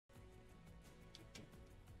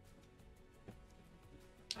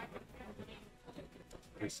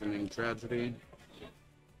Sending Tragedy.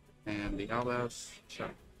 And the Albas. Sure.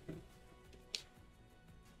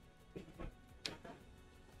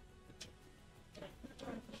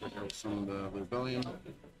 Check out some of the Rebellion.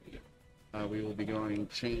 We will be going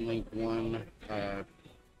Chain Link 1,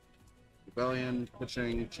 Rebellion,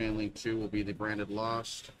 pitching. Chain Link 2 will be the Branded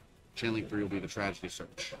Lost. Chain Link 3 will be the Tragedy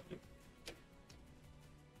Search.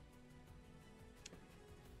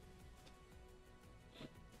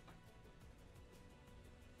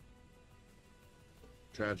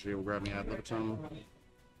 Tragedy will grab me Ad Libitum.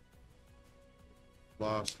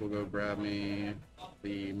 Lost will go grab me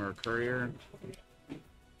the Mercurier.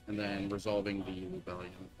 And then resolving the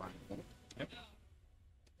Rebellion final. Yep.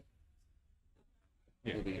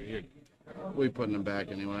 Yeah, we'll be putting them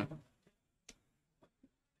back anyway.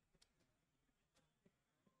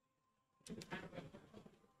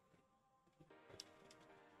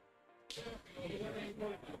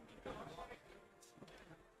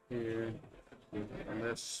 Here, and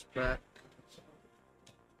this back.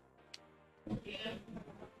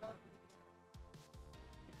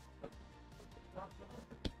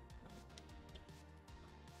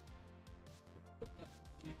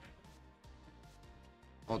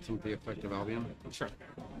 Ultimately effective Albion. Sure.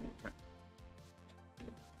 Okay.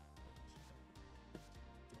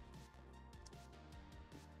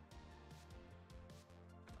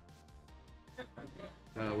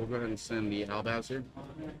 We'll go ahead and send the Albaz here.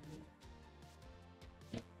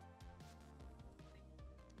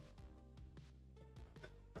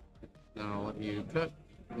 Now I'll let you cut,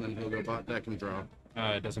 and then he'll go bot deck and draw.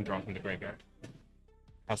 It doesn't draw from the graveyard.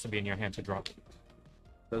 Has to be in your hand to draw.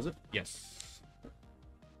 Does it? Yes.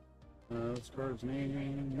 This card's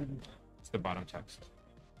name. It's the bottom text.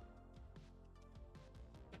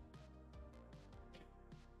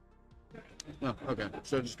 Oh, okay.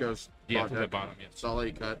 So it just goes Yeah, bot to deck. the bottom, yes. So I'll let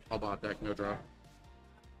you cut. I'll bot deck, no draw.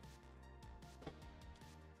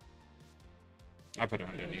 I put it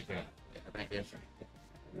underneath it. Yeah, thank you.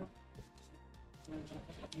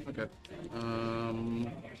 Okay.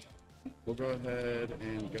 We'll go ahead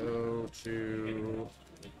and go to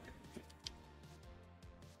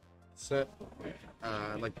set.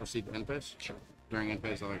 I'd like to proceed to end phase. Sure. During end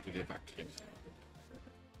phase, I like to do the effect.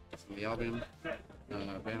 From the Albion,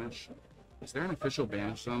 banish. Is there an official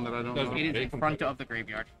banish zone that I don't know? It is in front of the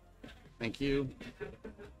graveyard. Thank you.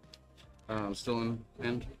 Still in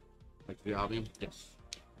end? Like the Albion? Yes.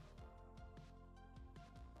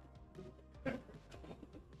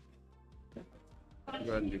 Go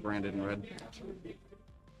ahead and do branded in red.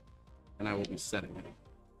 And I will be setting it.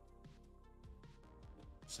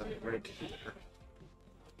 Set the break.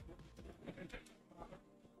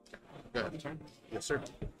 Go ahead. Yes, sir.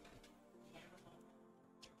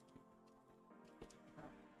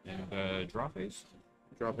 And draw phase?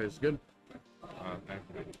 Draw phase is good.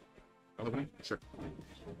 Activate. Opening? Sure.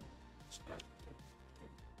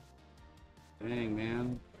 Dang,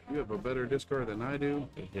 man. You have a better discard than I do.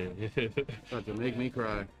 About to make me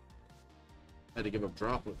cry. Had to give up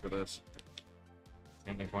droplet for this.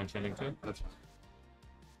 Chain 1, Chain 2. That's fine.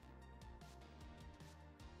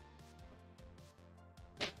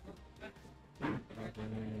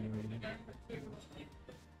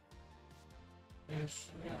 Yes.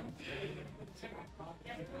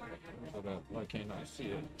 Why can't I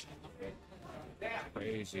see it?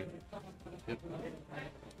 Crazy. Yep.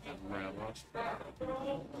 Right, I lost.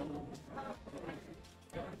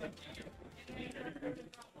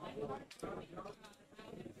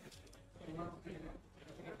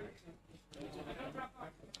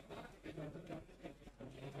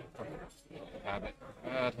 Habit.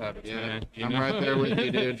 Bad habits, Yeah, man. You I'm know? right there with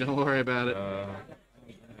you, dude. Don't worry about it.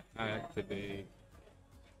 Activate.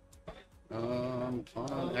 On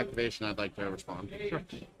activation, I'd like to respond. Sure.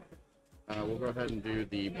 We'll go ahead and do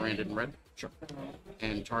the branded in red. Sure.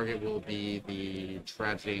 And target will be the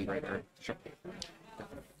Tragedy and Greater. Sure.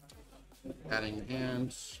 Adding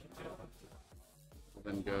hands. We'll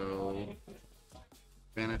then go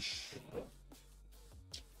Vanish.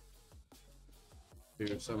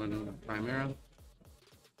 To summon Chimera.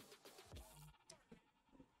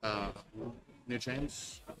 New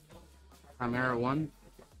chains. Chimera 1.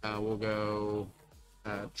 We'll go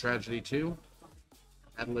Tragedy 2.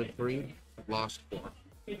 Adlib 3. Lost 4.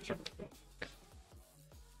 Sure.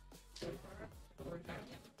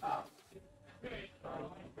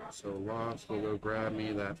 So Lost will go grab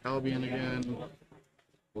me that Albion again.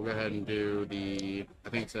 We'll go ahead and do the, I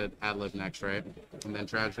think it said Adlib next, right? And then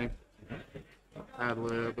Tragedy.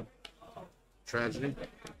 Adlib. Tragedy.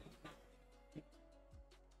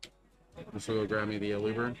 This will go grab me the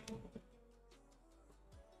Eluber.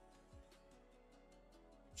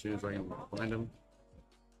 soon as I can find him.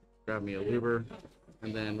 Grab me a Luber,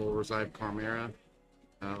 and then we'll revive Chimera.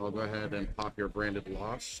 I'll go ahead and pop your branded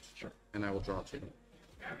Lost, and I will draw 2.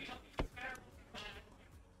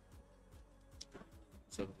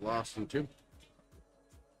 So Lost and 2.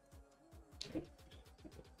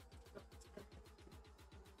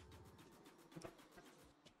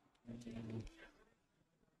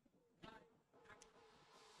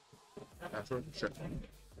 Password? Sure.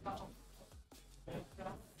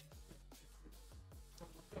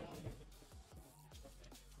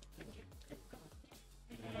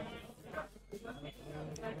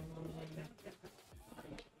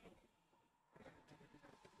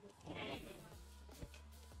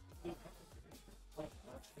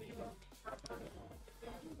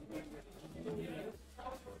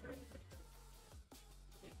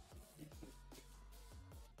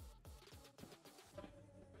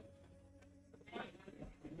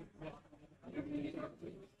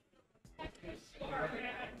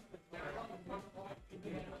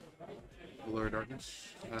 Lower darkness.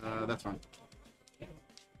 That's fine.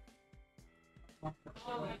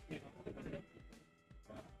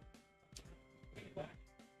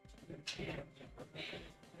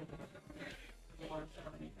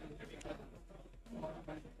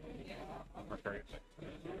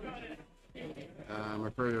 My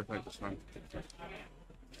further effect is fine.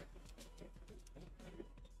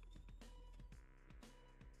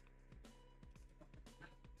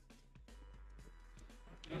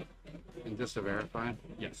 And just to verify,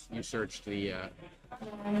 Yes. you searched the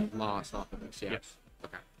loss off of this, yeah? Yes.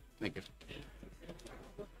 Okay, thank you.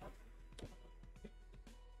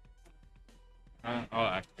 I'll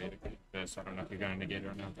activate this. I don't know if you're going to negate it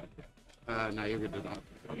or not. No, you're good to go.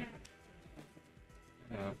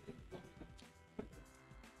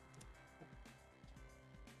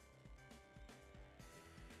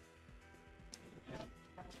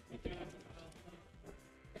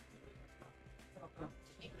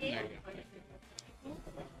 There you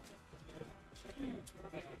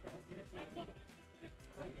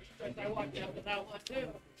I walked out without one too.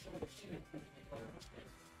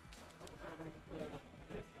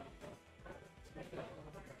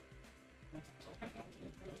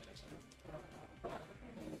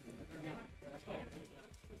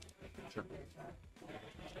 Sure.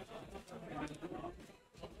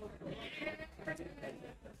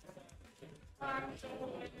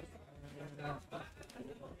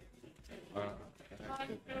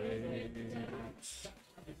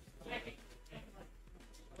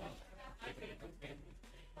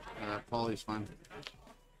 Poly's fine.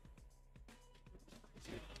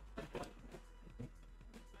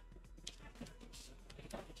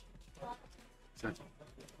 Sure.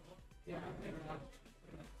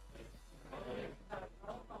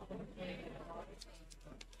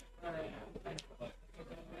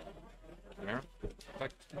 Chimera?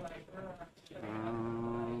 Effect.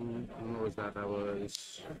 What was that? That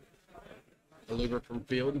was a Luber from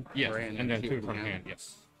field? Yes, Right, and then 2 two from hand.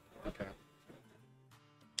 Yes. Okay.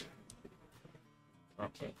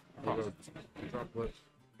 Pause. Drop clip.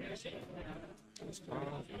 That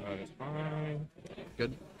is fine.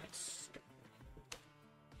 Good.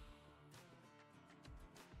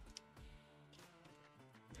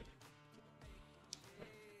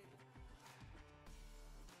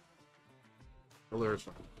 The lure is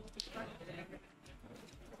fine.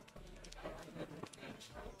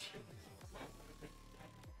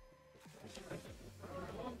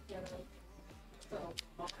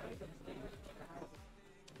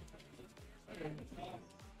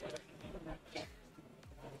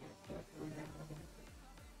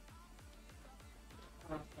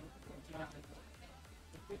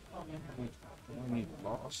 I need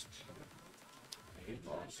lost.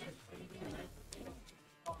 Lost.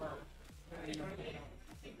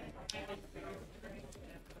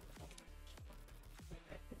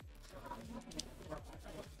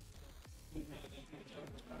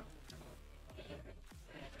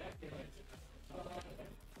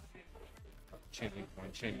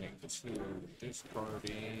 Changing to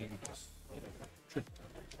discarding.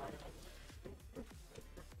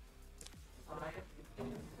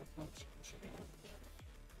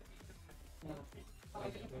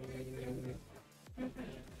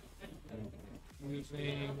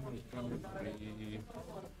 Using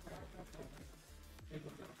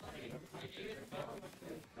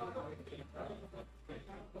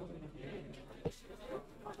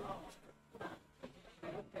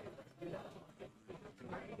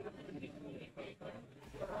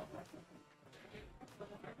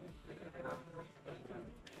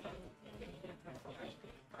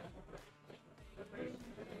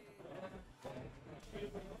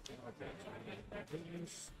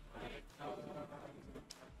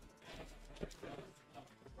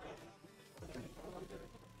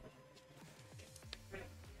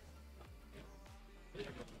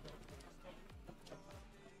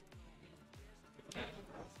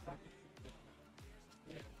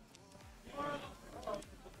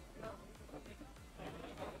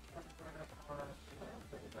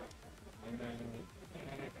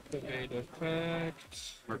Activate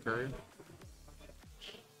effect. Mercury.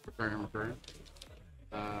 Mercury.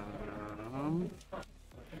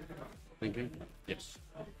 Thinking. Yes.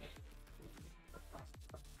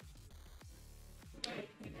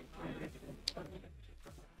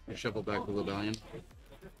 You shuffle back the Rebellion.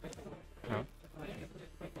 Huh?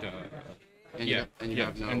 And Yeah, you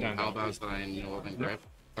have no and then- Albaz that I know of, right?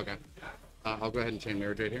 Okay. I'll go ahead and chain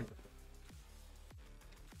Mirror Jade here.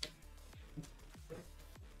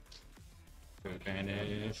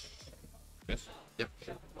 Vanish. This. Yep.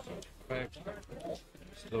 Back.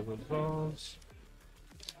 Silver balls.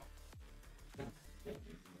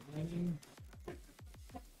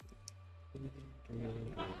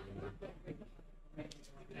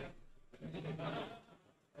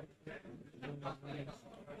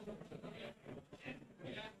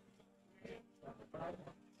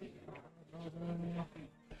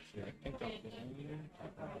 Yeah, I think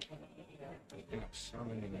I'm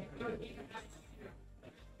summoning it.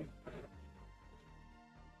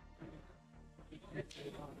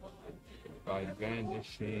 By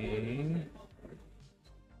vanishing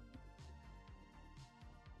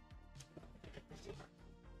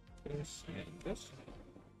this and this.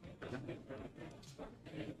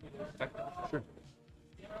 Sure.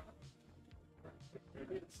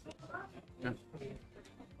 Yeah.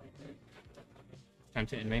 Time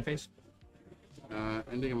to end main phase.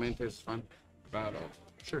 Ending a main phase is fine. Battle.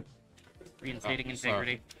 Sure. Reinstating Oh,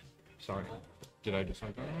 integrity. Sorry. Did I just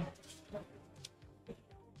like that?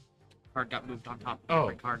 Card got moved on top of Oh.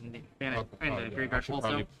 every card in the Oh, and the graveyard full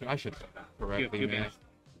I should set that correctly, Two man. banners.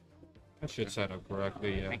 I should set it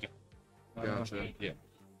correctly, yeah. Thank you. Gotcha. Yeah.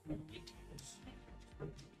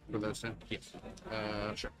 For those two? Yes.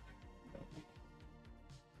 Sure.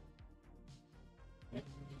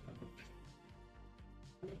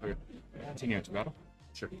 Okay. Continue into battle.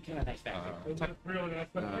 Sure. Attack.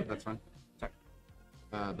 That's fine. Attack.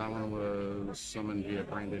 That one was summoned via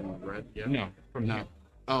Brandon Red. Yeah. No, from No. here.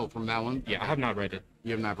 Oh, from that one? Yeah, I have not read it.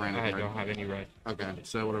 You have not Brandon I Red. don't have any red. Okay.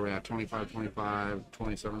 So what are we at? 25, 25,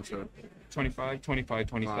 27. So 25, 25,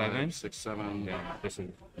 27. 5, 6, 7. Yeah, this is,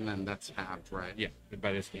 And then that's halved, right? yeah,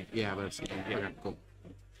 by this game. Yeah, but it's okay, cool.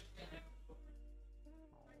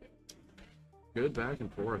 Good back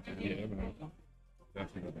and forth. Man. Yeah, man.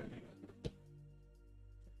 Definitely.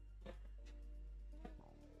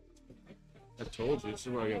 I told you, this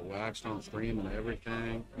is where I get waxed on stream and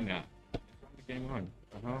everything. Nah. Game on.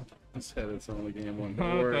 Uh-huh. I said it's only game one. What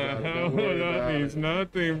Don't worry the about it. hell? Don't worry That about means it.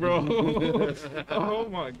 nothing, bro. Oh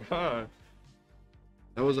my god.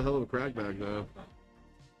 That was a hell of a crackback, though.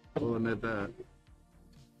 We'll admit that.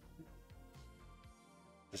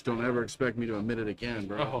 Just don't ever expect me to admit it again,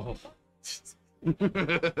 bro. Oh.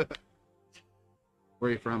 Where are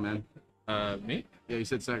you from, man? Me? Yeah, you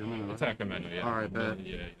said Sacramento. Right? Sacramento, yeah. All right, bet.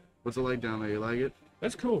 Yeah. What's it like down there? You like it?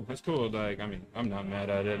 That's cool. That's cool. Like, I mean, I'm not mad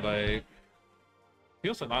at it. Like,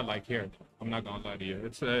 feels a lot like here. I'm not gonna lie to you.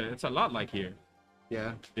 It's a lot like here.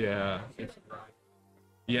 Yeah. Yeah.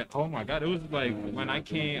 Yeah. Oh my God. It was like when I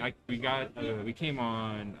came. We came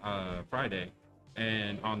on Friday,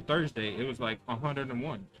 and on Thursday it was like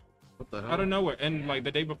 101 What the hell? out of nowhere, and like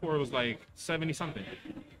the day before it was like 70 something.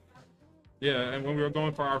 Yeah, and when we were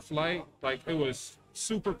going for our flight, like it was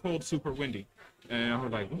super cold, super windy, and I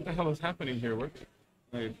was like, "What the hell is happening here?" Like,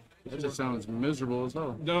 That just sounds miserable as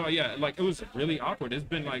hell. no, yeah, like it was really awkward. It's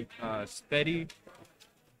been like steady,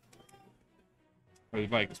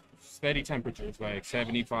 like steady temperatures, like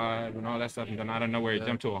 75 and all that stuff, and then out of nowhere it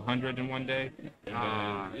jumped to 100 in one day. And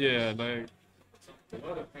then, yeah, like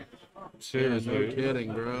seriously. No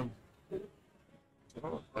kidding, bro.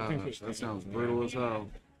 That sounds brutal as hell.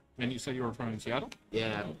 And you said you were from Seattle?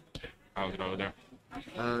 Yeah. How was it over there?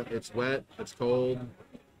 It's wet. It's cold.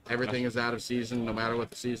 Everything is out of season, no matter what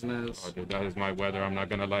the season is. Oh, dude, that is my weather. I'm not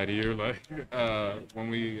gonna lie to you. Like, when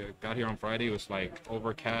we got here on Friday, it was like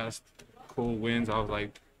overcast, cool winds. I was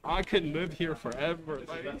like, I could live here forever.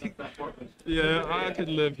 Like, yeah, I could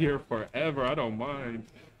live here forever. I don't mind.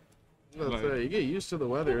 You get used to the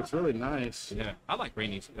weather. It's really nice. Yeah, I like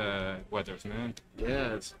rainy weathers, man.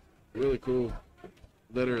 Yeah, it's really cool.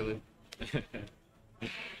 Literally.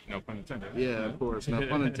 No pun intended. Yeah, of course. No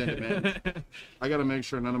pun intended, man. I gotta make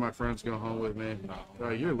sure none of my friends go home with me. No. Oh,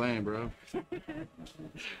 you're lame, bro.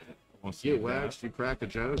 Once Get waxed, you crack a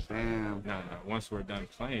joke? Damn. No. Once we're done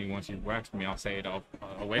playing, once you wax me, I'll say it all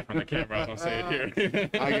away from the camera. I'll say it here.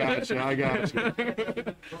 I got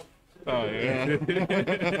you. Oh,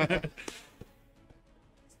 yeah.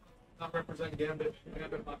 Not represent Gambit.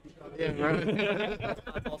 Yeah, right.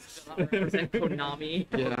 Also not represent Konami.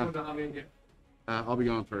 Yeah. I'll be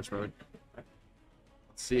going first, brother.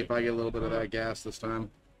 Let's see if I get a little bit of that gas this time.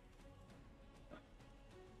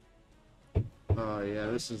 Oh yeah,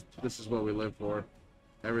 this is what we live for.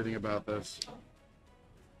 Everything about this.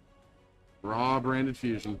 Raw branded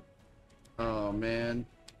fusion. Oh man.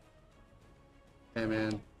 Hey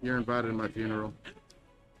man, you're invited to my funeral.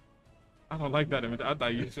 I don't like that. I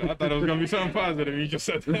thought it was gonna be something positive. You just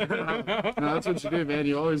said that. No, that's what you do, man.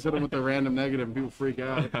 You always hit them with the random negative and people freak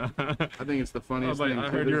out. I think it's the I funniest was like, thing. I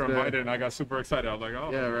to heard this you're day. invited, and I got super excited. I was like,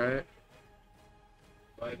 oh. Yeah,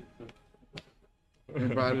 right.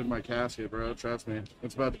 Invited my casket, bro. Trust me,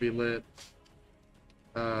 it's about to be lit.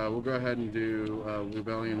 We'll go ahead and do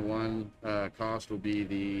Rebellion 1. Cost will be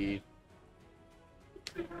the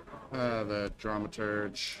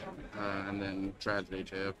Dramaturge, and then Tragedy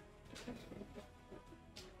too.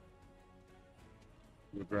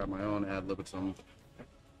 We'll grab my own ad libitum.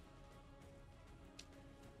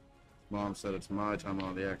 Mom said it's my time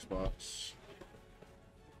on the Xbox.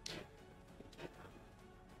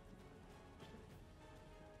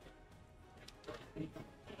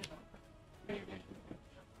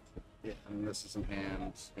 Yeah, and this is some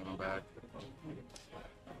hands going back.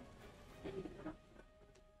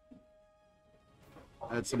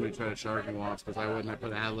 I had somebody try to shark me once because I wouldn't. I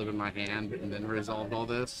put ad lib in my hand and then resolved all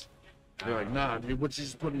this. They're like, nah, dude, what you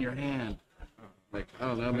just put in your hand? Like, I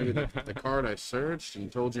don't know, maybe the card I searched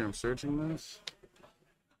and told you I'm searching this.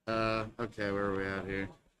 Okay, where are we at here?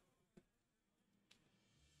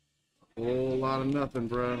 A whole lot of nothing,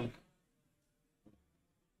 bro.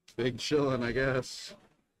 Big chillin', I guess.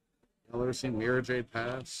 Y'all ever seen Mirror Jade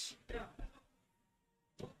pass?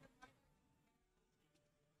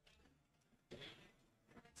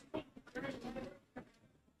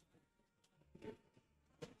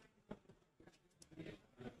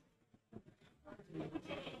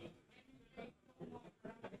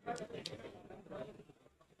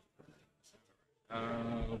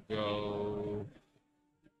 I'll go.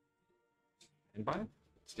 Standby?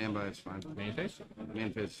 Standby is fine. Main face?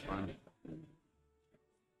 Main face is fine.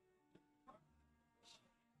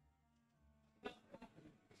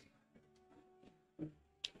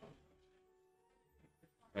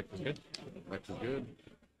 That was good. Lex is good.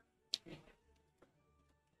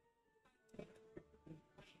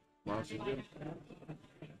 Mouse is good.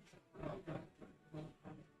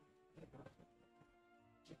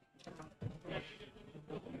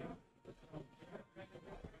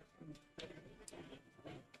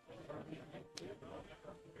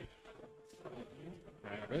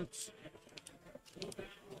 Rabbits.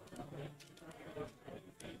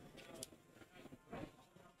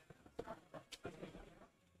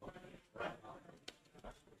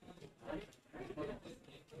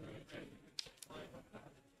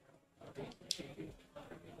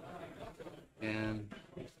 And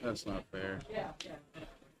that's not fair.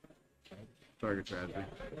 Target tragedy.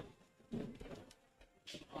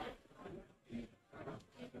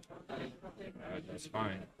 That's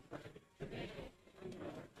fine.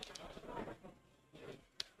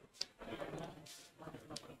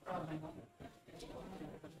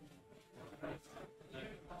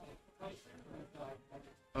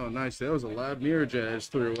 Oh, nice. That was a loud mirror jet I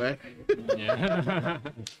just threw away. Yeah.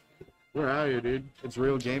 We're out here, dude. It's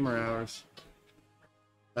real gamer hours.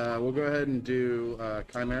 We'll go ahead and do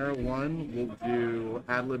Chimera 1. We'll do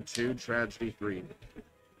Adlib 2, Tragedy 3.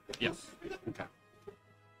 Yes. Okay.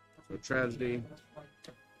 So Tragedy.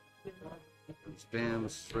 Damn,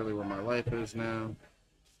 this is really where my life is now.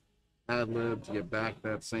 Adlib to get back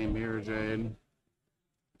that same Mirror Jade.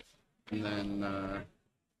 And then,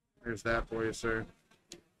 here's that for you, sir.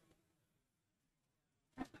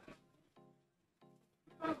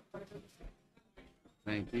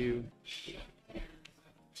 Thank you.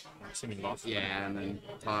 Assuming lost. Yeah, and then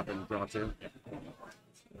top and draw two.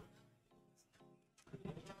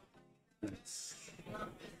 Nice.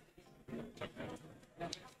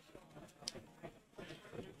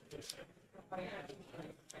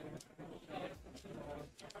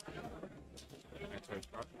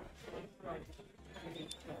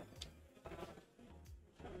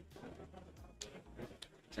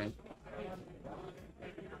 Okay.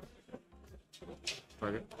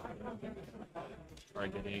 Target.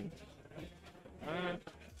 Targeting.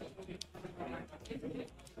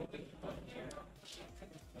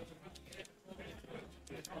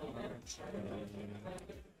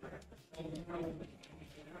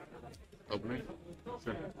 Opening?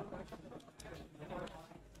 Sure.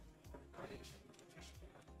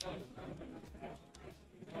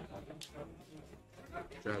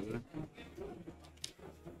 Tragedy.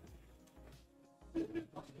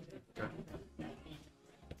 Okay.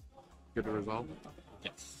 Good to resolve?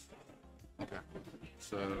 Yes. Okay.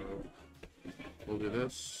 So we'll do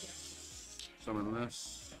this, summon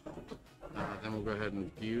this, then we'll go ahead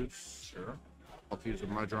and fuse. Sure. I'll fuse with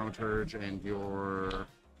my dramaturge and your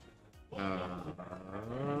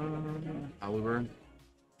Oliver.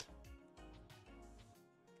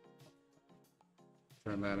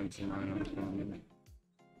 Turn that into my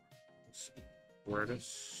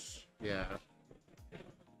Squirtus. Yeah.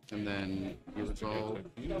 And then you resolve.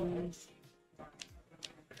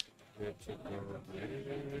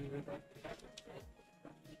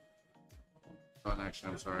 Oh, actually,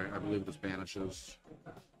 I'm sorry. I believe this banishes.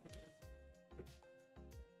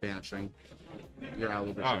 Banishing. Your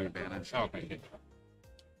Oliver should be banished. Oh, okay.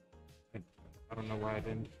 I don't know why I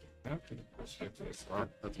didn't. Okay.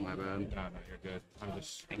 That's my bad. No, you're good. I'm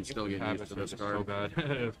still getting used to this card. So bad.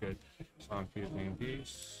 It's good. So I'm fusing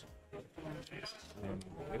these. And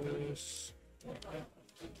this. Okay.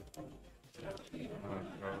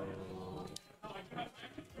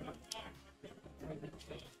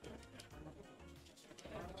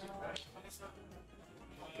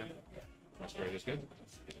 That's great. Is good.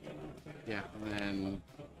 Yeah, and then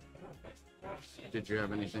did you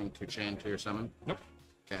have anything to chain to your summon? Nope.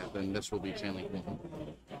 Okay, then this will be chain link 1.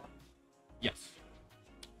 Yes.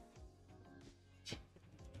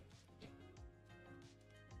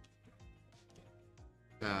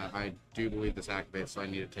 I do believe this activates, so I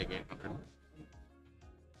need to take 800.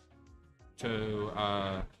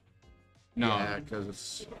 No. Yeah,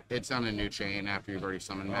 because it's on a new chain after you've already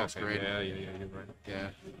summoned Masquerade. Okay. Yeah, you're right.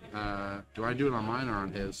 Yeah. Do I do it on mine or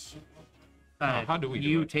on his? How do we do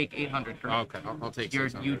You it? take 800. Okay. I'll take You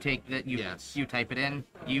 600. take that. Yes. You type it in.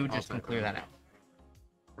 You just can type it clear in. that out.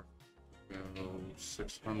 Go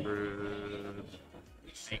 600.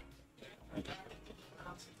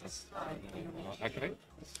 Activate?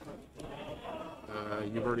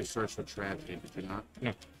 You've already searched for tragedy, did you not?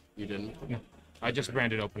 No. You didn't? No. I just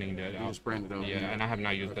branded opening the. You just branded over. Yeah, and I have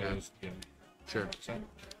not used Okay. those. Yeah. Sure. So,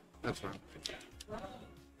 That's fine.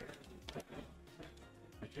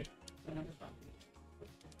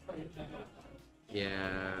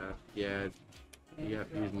 Yeah. Yeah,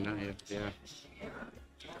 using that, yeah.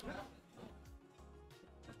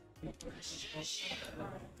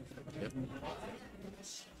 Yep.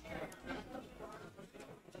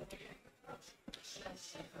 Okay.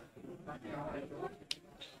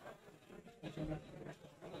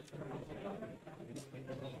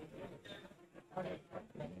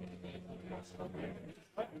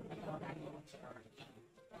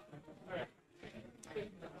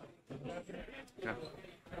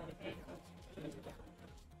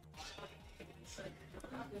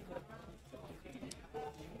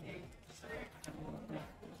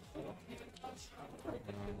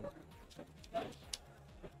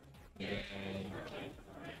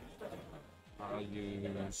 I'll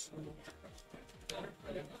use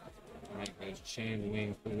make a chain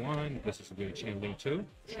link 1. This is a good chain link 2.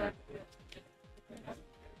 Sure.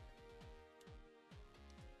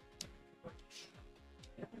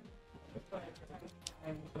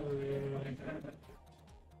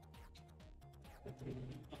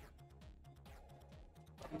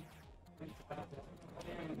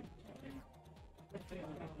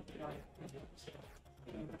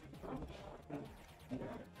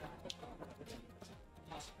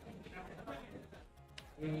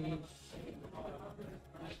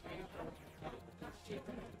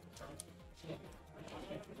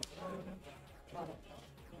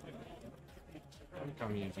 I think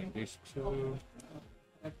I'm using these 2.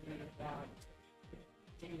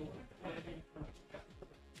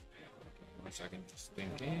 One second, just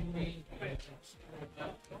thinking.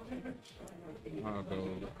 I'll go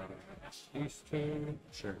these 2.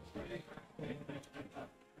 Sure.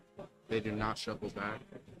 They do not shuffle back.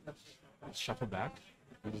 Shuffle back.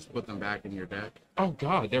 You just put them back in your deck. Oh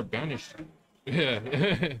god, they're banished. Yeah.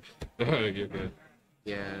 Oh, you're good.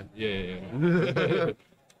 Yeah. Yeah.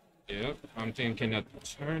 Yep. I'm thinking a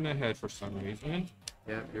turn ahead for some reason.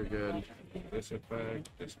 Yeah, you're good. This effect,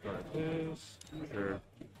 discard this. Sure.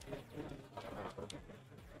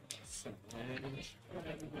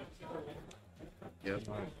 Yep.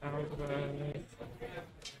 My outlet.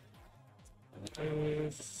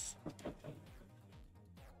 This.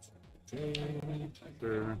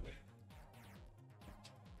 Sure.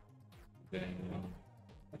 Then.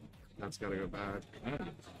 That's gotta go back.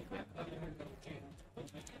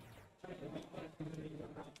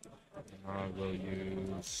 I will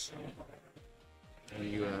use. Have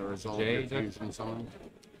you resolved Jay, your is that- fusion summon?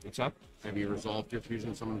 What's up? Have you resolved your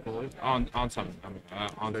fusion summon fully? On summon. On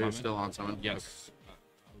So you're summon. still on summon? Yes.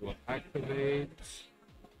 I will activate.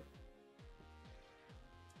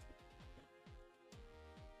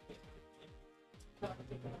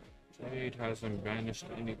 Jade hasn't banished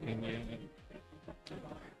anything yet.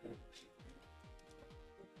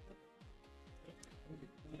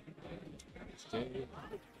 Jade.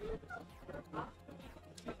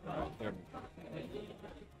 There.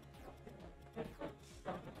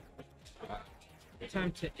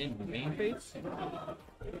 Time to end main phase.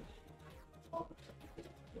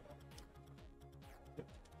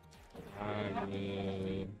 I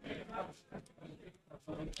will.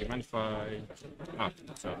 Do you mind if I? Ah,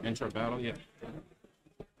 so enter battle, yeah.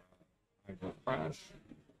 I will crash.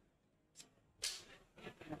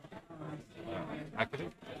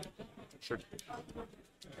 Activate. Sure.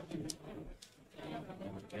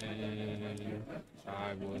 And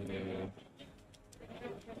I will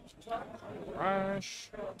crash.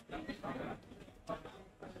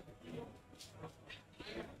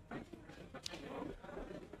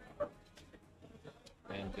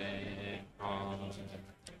 And then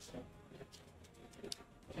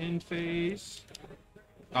end phase.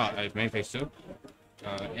 Main phase too.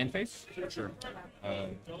 End phase. Sure.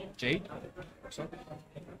 Jade. So.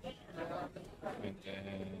 And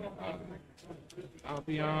then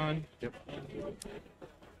Albion. Yep.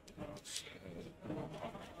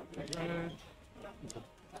 Red.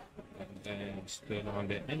 And then still on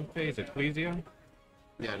the end phase, Ecclesia.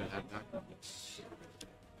 Yeah, I didn't have that.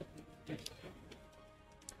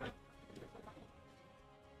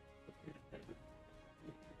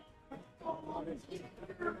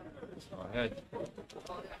 Go ahead.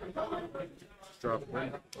 Drop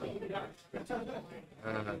it.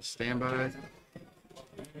 Standby.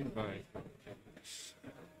 Bye.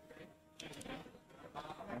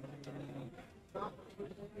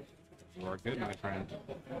 You are good, my friend.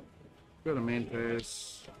 Go to main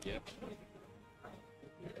phase. Yep.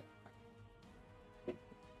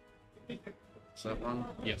 Set one.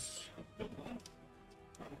 Yes.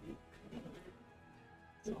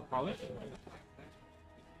 Call it.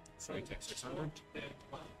 So we take 600.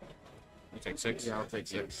 You take 6? Yeah, I'll take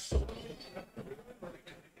 6.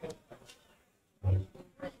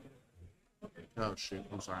 Oh shoot,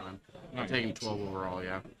 I'm sorry, man. No, I'm taking 12 overall,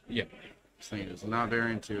 yeah. Yeah. This thing is not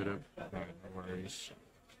very intuitive. No worries.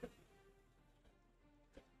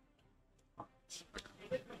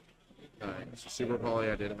 So Super Poly,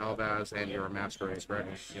 I did Albaz and your Masquerade,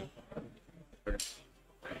 correct? Yep. Okay.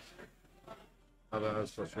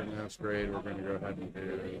 Albaz plus your Masquerade, we're going to go ahead and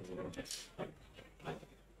do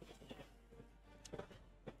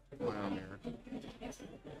Pioneer.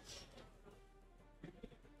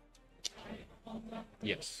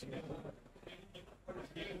 Yes.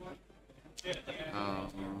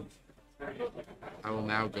 I will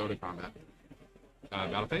now go to combat.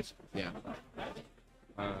 Battle phase? Yeah.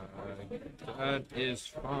 That is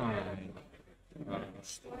fine.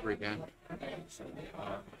 3K.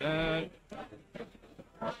 That.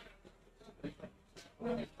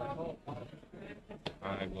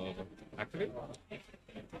 I will activate.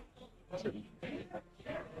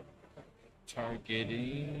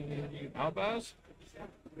 Targeting Albaz.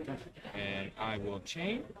 And I will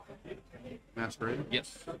chain. Masquerade?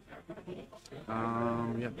 Yes.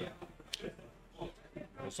 Yeah.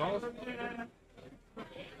 Resolve.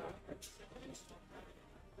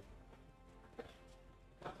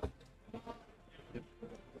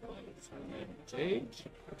 Jade.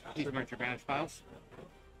 Please mark your banished files.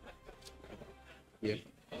 Yeah.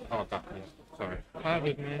 Oh, God. Yeah. Sorry.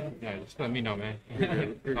 Good, man. Yeah, just let me know, man. You're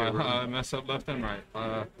good, I mess up left and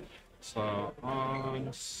right. So on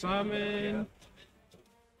summon,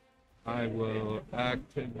 I will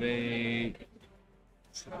activate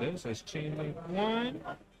this as chain link 1,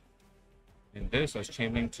 and this as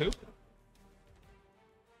chain link 2.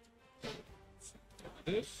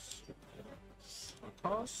 This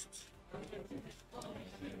cost.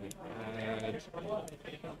 Add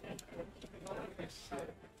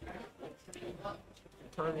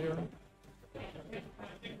Courier.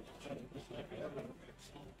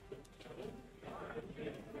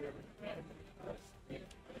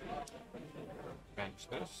 Bench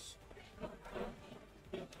this.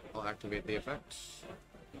 I'll activate the effects.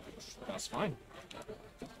 That's fine.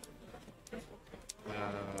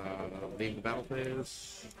 Leave the battle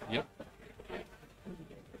phase. Yep.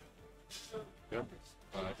 Good.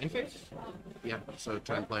 In phase? Yeah, so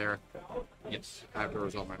turn player. Yes. I have to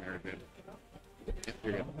resolve my marriage bid. Yep,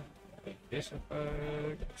 you're good. This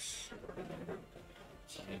effects.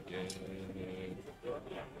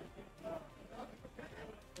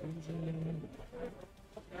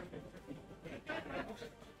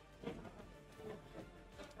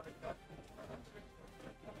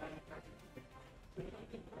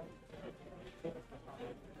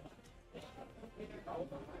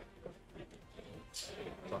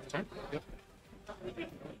 Turn. Yep.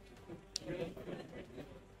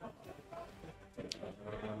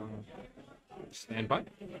 Stand by.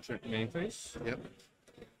 Sure. Main face. Yep.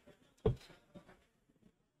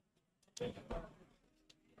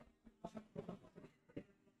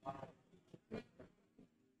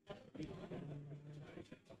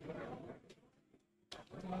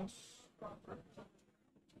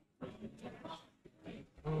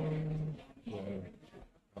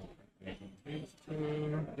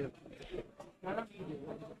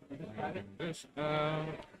 This out.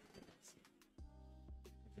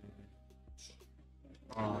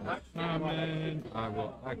 On common, I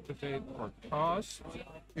will activate or cost.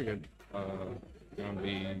 You're good. Gonna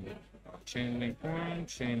be chain link 1,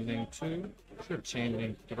 chain link 2, sure, chain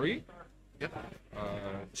link 3, Yep.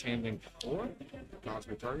 chain link 4.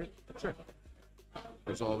 Cosmic target. Sure.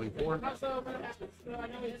 Resolving 4.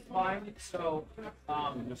 Fine. So,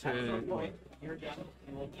 Just hit, I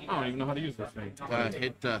don't even know how to use this thing.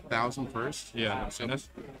 Hit 1,000 first. Yeah, So, and that's,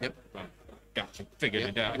 yep. gotcha. Figured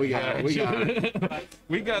it out. We got it. We got it.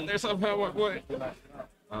 We got there somehow. What?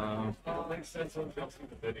 makes sense when you see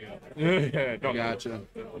the video. Yeah, don't. Gotcha.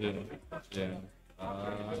 Yeah. Yeah.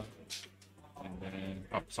 And then,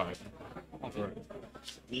 oh, sorry. Alright.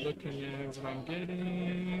 Looking at what I'm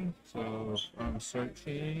getting. So I'm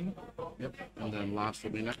searching. Yep. And then last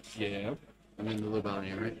will be next. Yeah. I'm in the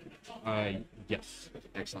Rebellion, right? Yes.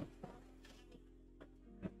 Excellent.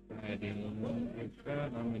 Adding like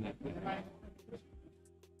that. I'm gonna.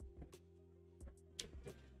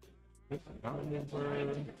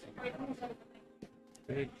 Oliver.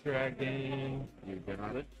 Big Dragon. You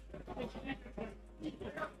got it.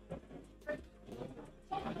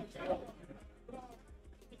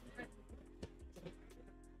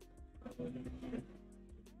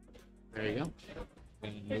 There you go.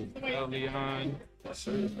 And Rebellion. We'll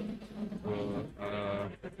send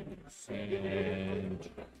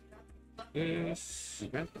this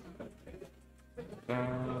Okay.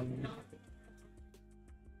 down.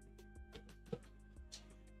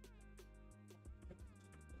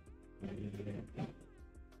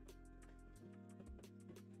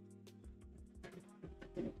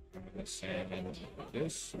 I'm gonna send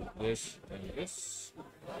this, this, and this.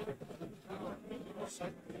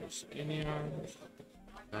 Skinny arms.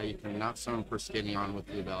 You cannot summon for skinny on with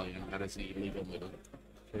Rebellion. That is an illegal move.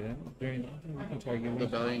 Okay, you can target me.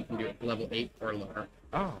 Rebellion can do level 8 or lower.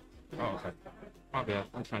 Oh, okay. My bad.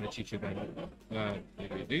 I'm trying to cheat you then.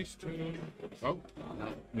 Maybe these two. Oh,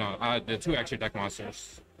 No. no, the 2 extra deck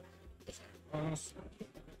monsters. The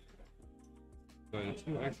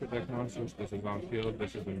 2 extra deck monsters. This is on field.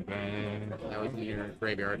 This is in van. That was in your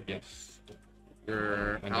graveyard. Yes.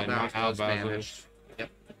 Your And then Albaus my was Albaus. banished. Yep.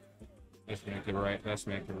 Let's make it right. Let's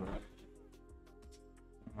make it right.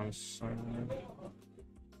 I'm sorry.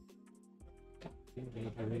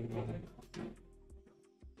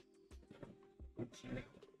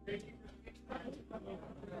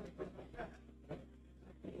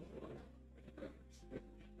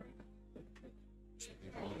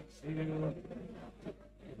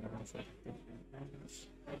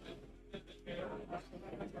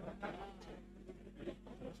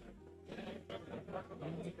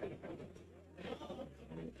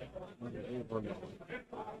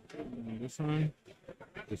 This one,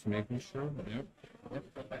 just making sure. Yep.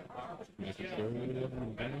 Making sure.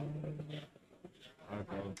 I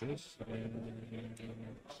go this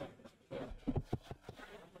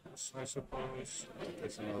I suppose.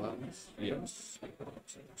 It's an 11s. Yes.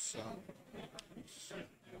 So,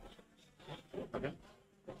 Okay.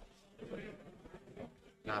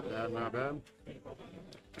 Not bad, not bad.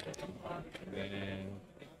 then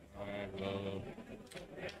I will.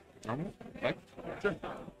 Normal? Back? Sure.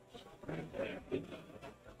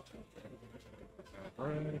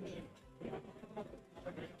 Alright.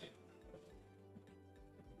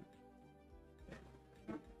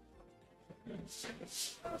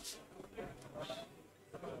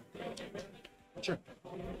 Sure.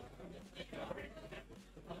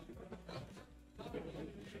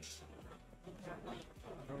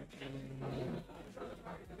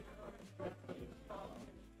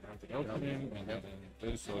 Opening, and then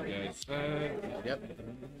this will get set. Yep.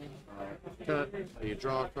 Cut. You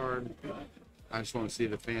draw a card. I just want to see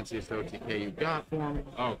the fanciest OTK you got for me.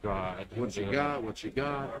 Oh god. What you got? What you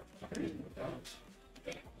got?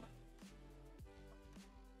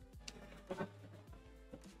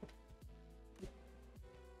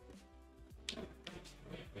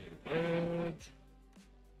 edge.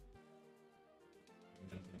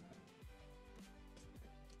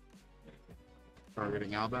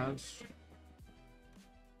 Targeting Albaz.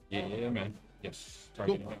 Yeah, man. Yes.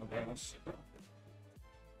 Targeting Barnabas.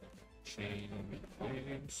 Chain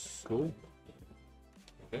names. Cool.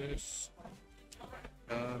 This.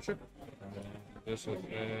 Sure. And then this is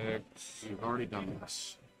X. You've already done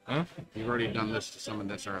this. Huh? You've already done this to summon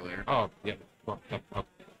this earlier. Oh, yeah. Fucked up.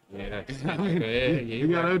 Yeah. You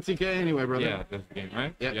got OTK anyway, brother. Yeah, that's the game,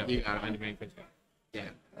 right? Yep, you got it. Anime, Yeah.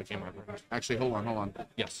 I came right first. Actually, hold on.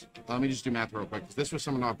 Yes. Let me just do math real quick, because this was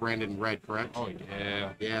summoned off Brandon Red, correct? Oh,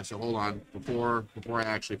 yeah. Yeah, so hold on. Before I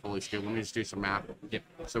actually fully scoop, let me just do some math. Yep.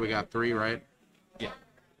 So we got 3, right? Yeah.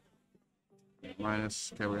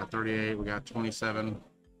 Minus, okay, we got 38, we got 27.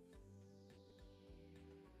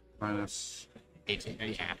 Minus 18.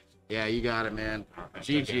 Yeah. Yeah, you got it, man. Good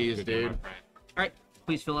GG's, game, dude. my friend. All right,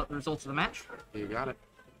 please fill out the results of the match. You got it.